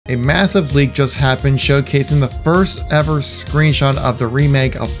a massive leak just happened showcasing the first ever screenshot of the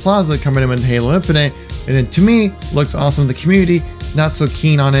remake of Plaza coming in with Halo Infinite, and it to me looks awesome. The community not so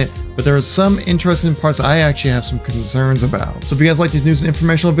keen on it, but there are some interesting parts I actually have some concerns about. So if you guys like these news and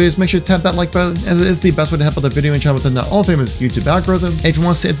informational videos, make sure to tap that like button, as it is the best way to help out the video and channel within the all famous YouTube algorithm. And if you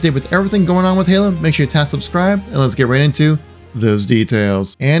want to stay up to date with everything going on with Halo, make sure to tap subscribe, and let's get right into those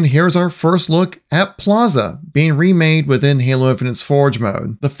details. And here's our first look at Plaza being remade within Halo Infinite's Forge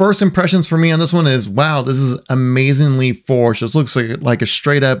mode. The first impressions for me on this one is, wow, this is amazingly forged. This looks like a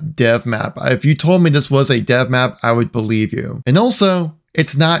straight up dev map. If you told me this was a dev map, I would believe you. And also,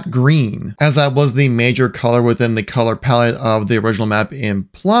 it's not green, as that was the major color within the color palette of the original map in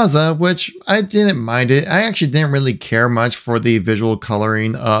Plaza, which I didn't mind it. I actually didn't really care much for the visual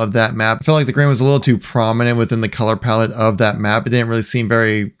coloring of that map. I felt like the green was a little too prominent within the color palette of that map. It didn't really seem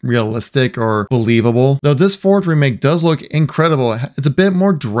very realistic or believable. Though this Forge remake does look incredible. It's a bit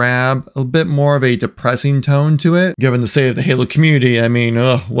more drab, a bit more of a depressing tone to it, given the state of the Halo community. I mean,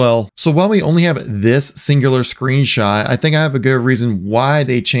 well. So while we only have this singular screenshot, I think I have a good reason why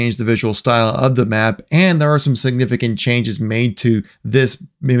they changed the visual style of the map, and there are some significant changes made to this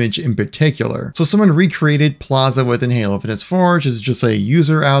image in particular. So someone recreated Plaza within Halo Infinite's Forge. Is just a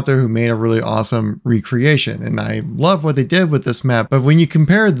user out there who made a really awesome recreation, and I love what they did with this map. But when you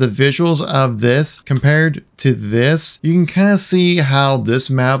compare the visuals of this compared to this, you can kind of see how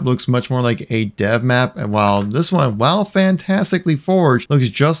this map looks much more like a dev map, and while this one, while fantastically forged, looks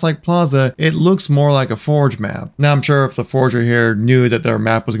just like Plaza, it looks more like a Forge map. Now I'm sure if the Forger here knew that their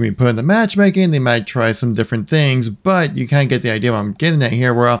map was going to be put in the matchmaking, they might try some different things, but you kind of get the idea what I'm getting at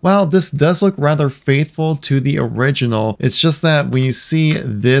here, where while this does look rather faithful to the original, it's just that when you see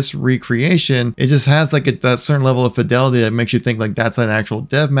this recreation, it just has like that certain level of fidelity that makes you think like that's an actual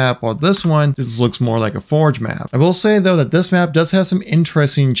dev map, while this one, this looks more like a Forge map. I will say though that this map does have some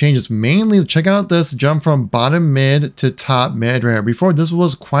interesting changes. Mainly, check out this jump from bottom mid to top mid right here. Before, this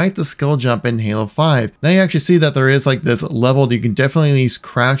was quite the skill jump in Halo 5. Now you actually see that there is like this level that you can definitely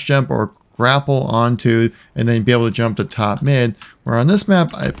crouch jump or grapple onto and then be able to jump to top mid, where on this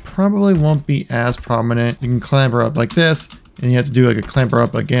map it probably won't be as prominent. You can clamber up like this, and you have to do like a clamber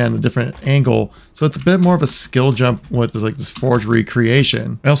up again, a different angle. So it's a bit more of a skill jump with this Forge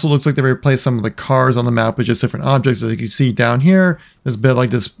recreation. It also looks like they replaced some of the cars on the map with just different objects. As you can see down here, there's a bit like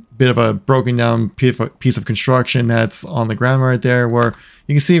this bit of a broken down piece of construction that's on the ground right there, where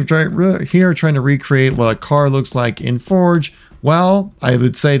you can see right here trying to recreate what a car looks like in Forge. Well, I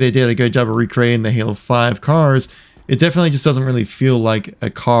would say they did a good job of recreating the Halo 5 cars. It definitely just doesn't really feel like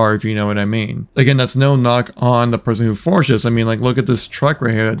a car, if you know what I mean. Again, that's no knock on the person who forged this. I mean, like, look at this truck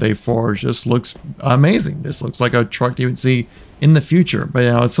right here that they forged. This looks amazing. This looks like a truck you would see in the future. But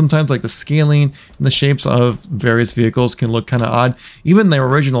you know, sometimes like the scaling and the shapes of various vehicles can look kind of odd. Even the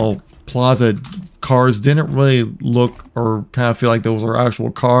original Plaza cars didn't really look or kind of feel like those were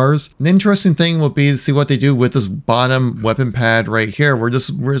actual cars. An interesting thing will be to see what they do with this bottom weapon pad right here, where this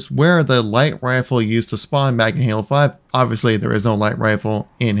is where the light rifle used to spawn back in Halo 5. Obviously, there is no light rifle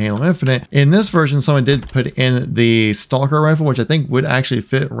in Halo Infinite. In this version, someone did put in the Stalker rifle, which I think would actually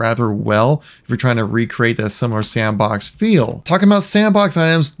fit rather well if you're trying to recreate that similar sandbox feel. Talking about sandbox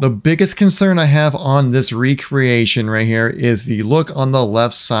items, the biggest concern I have on this recreation right here is if you look on the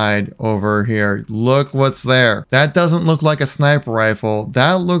left side over here, look what's there. That doesn't look like a sniper rifle.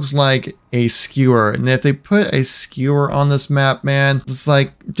 That looks like a skewer. And if they put a skewer on this map, man, it's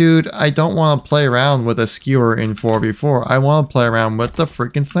like, dude, I don't want to play around with a skewer in 4v4. I want to play around with the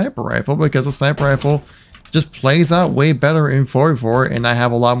freaking sniper rifle, because a sniper rifle just plays out way better in 4v4 and I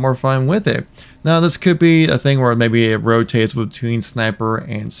have a lot more fun with it. Now, this could be a thing where maybe it rotates between sniper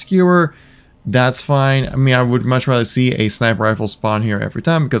and skewer. That's fine. I mean, I would much rather see a sniper rifle spawn here every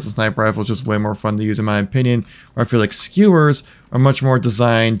time, because the sniper rifle is just way more fun to use in my opinion. Where I feel like skewers are much more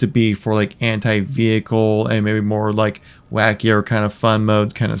designed to be for like anti-vehicle and maybe more like wackier kind of fun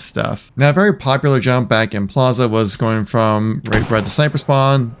mode kind of stuff. Now, a very popular jump back in Plaza was going from right where the sniper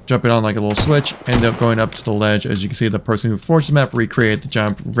spawn, jumping on like a little switch, ended up going up to the ledge. As you can see, the person who forged the map recreated the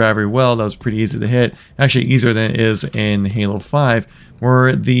jump very well. That was pretty easy to hit. Actually easier than it is in Halo 5.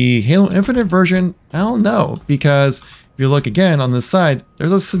 Where the Halo Infinite version, I don't know, because if you look again on this side,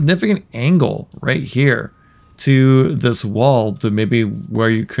 there's a significant angle right here to this wall to maybe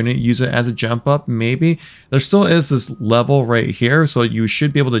where you couldn't use it as a jump up. Maybe there still is this level right here, so you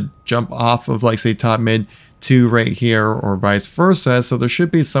should be able to jump off of like say top mid to right here or vice versa. So there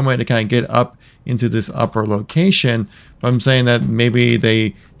should be some way to kind of get up into this upper location. But I'm saying that maybe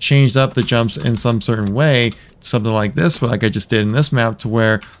they changed up the jumps in some certain way, something like this, like I just did in this map, to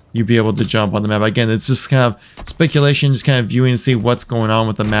where you'd be able to jump on the map. Again, it's just kind of speculation, just kind of viewing to see what's going on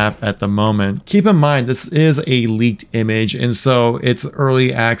with the map at the moment. Keep in mind, this is a leaked image, and so it's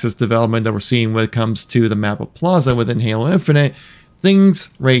early access development that we're seeing when it comes to the map of Plaza within Halo Infinite.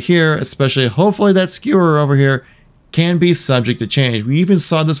 Things right here, especially hopefully that skewer over here, can be subject to change. We even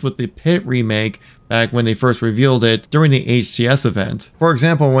saw this with the Pit remake back when they first revealed it during the HCS event. For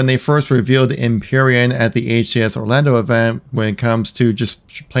example, when they first revealed Empyrean at the HCS Orlando event, when it comes to just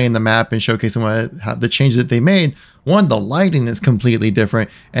playing the map and showcasing the changes that they made, one, the lighting is completely different,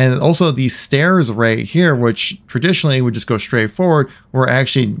 and also these stairs right here, which traditionally would just go straight forward, were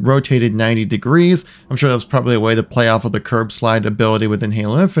actually rotated 90 degrees. I'm sure that was probably a way to play off of the curb slide ability within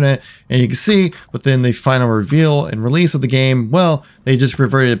Halo Infinite, and you can see within the final reveal and release of the game, well, they just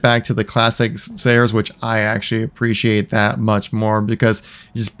reverted it back to the classic stairs, which I actually appreciate that much more because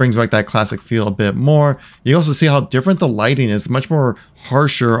it just brings back that classic feel a bit more. You also see how different the lighting is, much more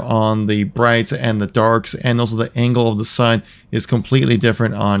harsher on the brights and the darks, and also the angle of the sun is completely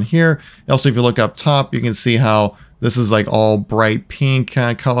different on here. Also, if you look up top, you can see how this is like all bright pink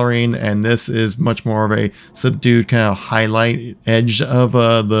kind of coloring, and this is much more of a subdued kind of highlight edge of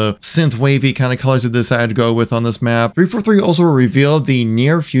the synth wavy kind of colors that they decided to go with on this map. 343 also revealed the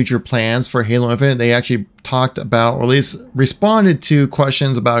near future plans for Halo Infinite. They actually talked about, or at least responded to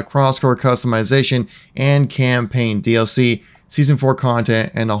questions about cross-core customization and campaign DLC, Season 4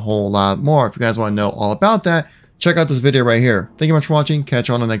 content, and a whole lot more. If you guys want to know all about that, check out this video right here. Thank you much for watching. Catch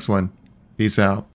you on the next one. Peace out.